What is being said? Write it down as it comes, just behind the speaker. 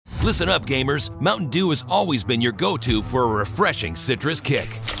Listen up, gamers. Mountain Dew has always been your go-to for a refreshing citrus kick.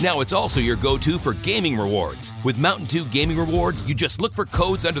 Now it's also your go-to for gaming rewards. With Mountain Dew Gaming Rewards, you just look for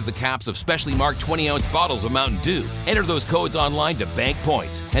codes under the caps of specially marked 20-ounce bottles of Mountain Dew. Enter those codes online to bank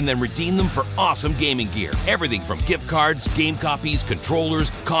points, and then redeem them for awesome gaming gear. Everything from gift cards, game copies,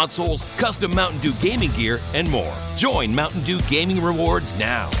 controllers, consoles, custom Mountain Dew gaming gear, and more. Join Mountain Dew Gaming Rewards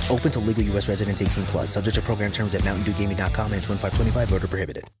now. Open to legal U.S. residents 18+. Subject to program terms at MountainDewGaming.com and 2525. Voter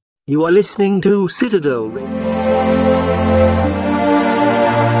prohibited. You are listening to Citadel Radio.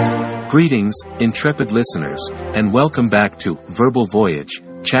 Greetings, intrepid listeners, and welcome back to Verbal Voyage,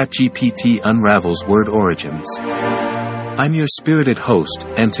 ChatGPT Unravels Word Origins. I'm your spirited host,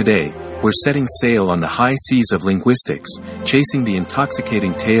 and today, we're setting sail on the high seas of linguistics, chasing the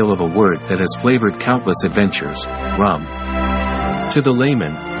intoxicating tale of a word that has flavored countless adventures, rum. To the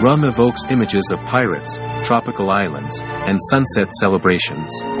layman, rum evokes images of pirates, tropical islands, and sunset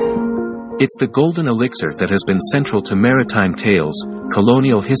celebrations. It's the golden elixir that has been central to maritime tales,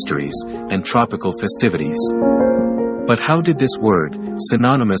 colonial histories, and tropical festivities. But how did this word,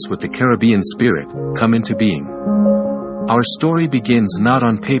 synonymous with the Caribbean spirit, come into being? Our story begins not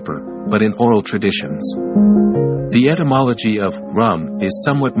on paper, but in oral traditions. The etymology of rum is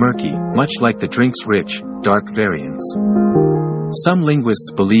somewhat murky, much like the drink's rich, dark variants. Some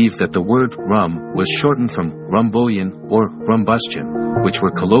linguists believe that the word rum was shortened from rumbullion or rumbustion, which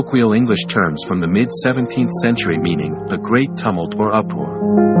were colloquial English terms from the mid-17th century meaning a great tumult or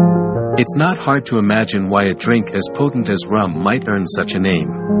uproar. It's not hard to imagine why a drink as potent as rum might earn such a name.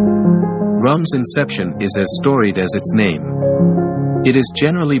 Rum's inception is as storied as its name. It is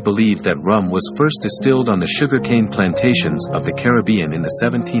generally believed that rum was first distilled on the sugarcane plantations of the Caribbean in the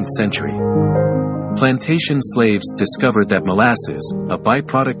 17th century. Plantation slaves discovered that molasses, a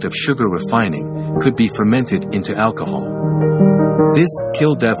byproduct of sugar refining, could be fermented into alcohol. This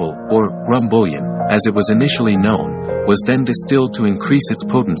kill devil, or rum bullion, as it was initially known, was then distilled to increase its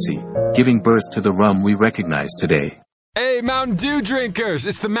potency, giving birth to the rum we recognize today. Hey, Mountain Dew drinkers!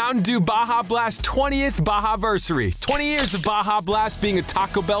 It's the Mountain Dew Baja Blast 20th Baja-versary. 20 years of Baja Blast being a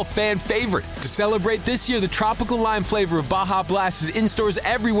Taco Bell fan favorite. To celebrate this year, the tropical lime flavor of Baja Blast is in stores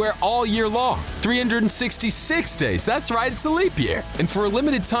everywhere all year long. 366 days. That's right, it's a leap year. And for a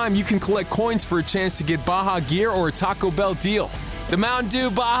limited time, you can collect coins for a chance to get Baja gear or a Taco Bell deal. The Mountain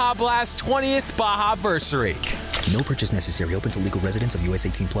Dew Baja Blast 20th Baja-versary. No purchase necessary. Open to legal residents of U.S.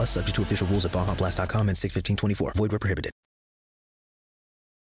 18+. Subject to official rules at BajaBlast.com and 6/15/24. Void where prohibited.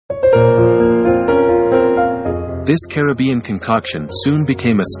 This Caribbean concoction soon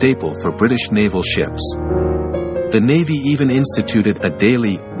became a staple for British naval ships. The Navy even instituted a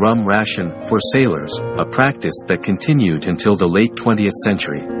daily rum ration for sailors, a practice that continued until the late 20th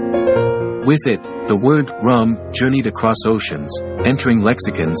century. With it, the word rum journeyed across oceans, entering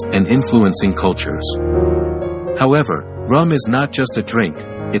lexicons and influencing cultures. However, rum is not just a drink,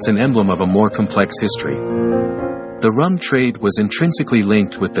 it's an emblem of a more complex history. The rum trade was intrinsically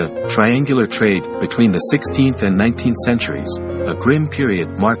linked with the triangular trade between the 16th and 19th centuries, a grim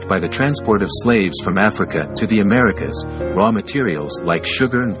period marked by the transport of slaves from Africa to the Americas, raw materials like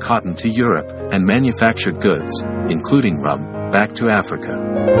sugar and cotton to Europe, and manufactured goods, including rum, back to Africa.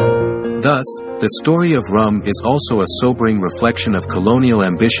 Thus, the story of rum is also a sobering reflection of colonial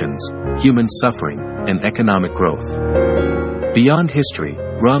ambitions, human suffering, and economic growth. Beyond history,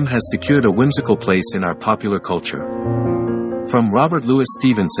 rum has secured a whimsical place in our popular culture. From Robert Louis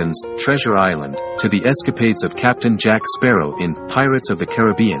Stevenson's Treasure Island to the escapades of Captain Jack Sparrow in Pirates of the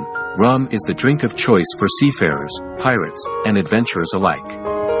Caribbean, rum is the drink of choice for seafarers, pirates, and adventurers alike.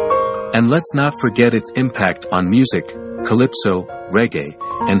 And let's not forget its impact on music. Calypso, reggae,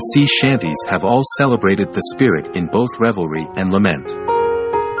 and sea shanties have all celebrated the spirit in both revelry and lament.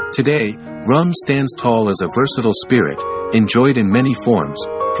 Today, rum stands tall as a versatile spirit, enjoyed in many forms,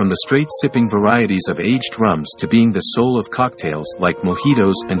 from the straight-sipping varieties of aged rums to being the soul of cocktails like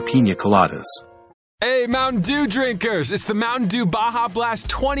mojitos and piña coladas. Hey, Mountain Dew drinkers! It's the Mountain Dew Baja Blast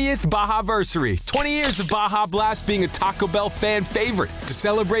 20th Baja-versary. 20 years of Baja Blast being a Taco Bell fan favorite. To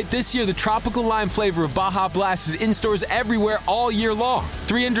celebrate this year, the tropical lime flavor of Baja Blast is in stores everywhere all year long.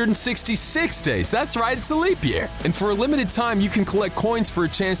 366 days. That's right, it's a leap year. And for a limited time, you can collect coins for a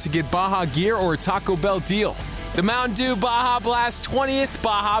chance to get Baja gear or a Taco Bell deal. The Mountain Dew Baja Blast 20th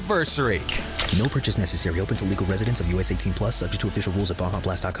Baja-versary. No purchase necessary. Open to legal residents of U.S. 18+. Subject to official rules at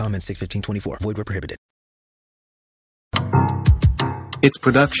BajaBlast.com and 6/15/24. Void where prohibited. Its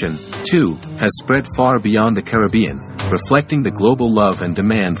production, too, has spread far beyond the Caribbean, reflecting the global love and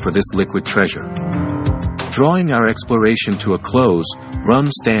demand for this liquid treasure. Drawing our exploration to a close, rum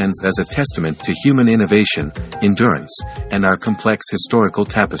stands as a testament to human innovation, endurance, and our complex historical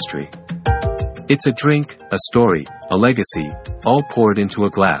tapestry. It's a drink, a story, a legacy, all poured into a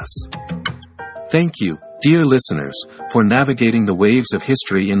glass. Thank you, dear listeners, for navigating the waves of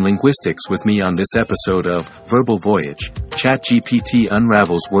history in linguistics with me on this episode of Verbal Voyage, ChatGPT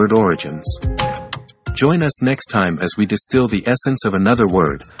Unravels Word Origins. Join us next time as we distill the essence of another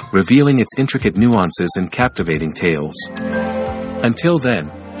word, revealing its intricate nuances and captivating tales. Until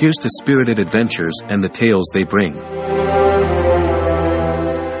then, here's to spirited adventures and the tales they bring.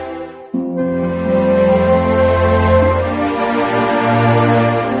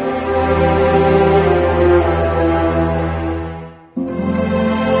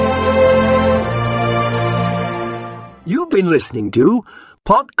 You've been listening to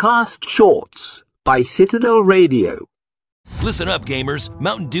Podcast Shorts by Citadel Radio. Listen up, gamers.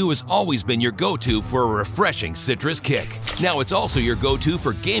 Mountain Dew has always been your go-to for a refreshing citrus kick. Now it's also your go-to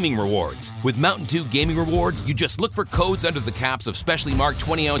for gaming rewards. With Mountain Dew Gaming Rewards, you just look for codes under the caps of specially marked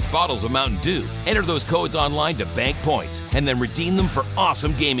 20-ounce bottles of Mountain Dew. Enter those codes online to bank points, and then redeem them for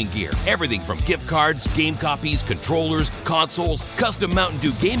awesome gaming gear. Everything from gift cards, game copies, controllers, consoles, custom Mountain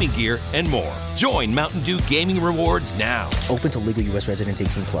Dew gaming gear, and more. Join Mountain Dew Gaming Rewards now. Open to legal U.S. residents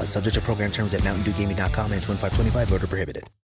 18+. Subject to program terms at MountainDewGaming.com and 2525. Voter prohibited.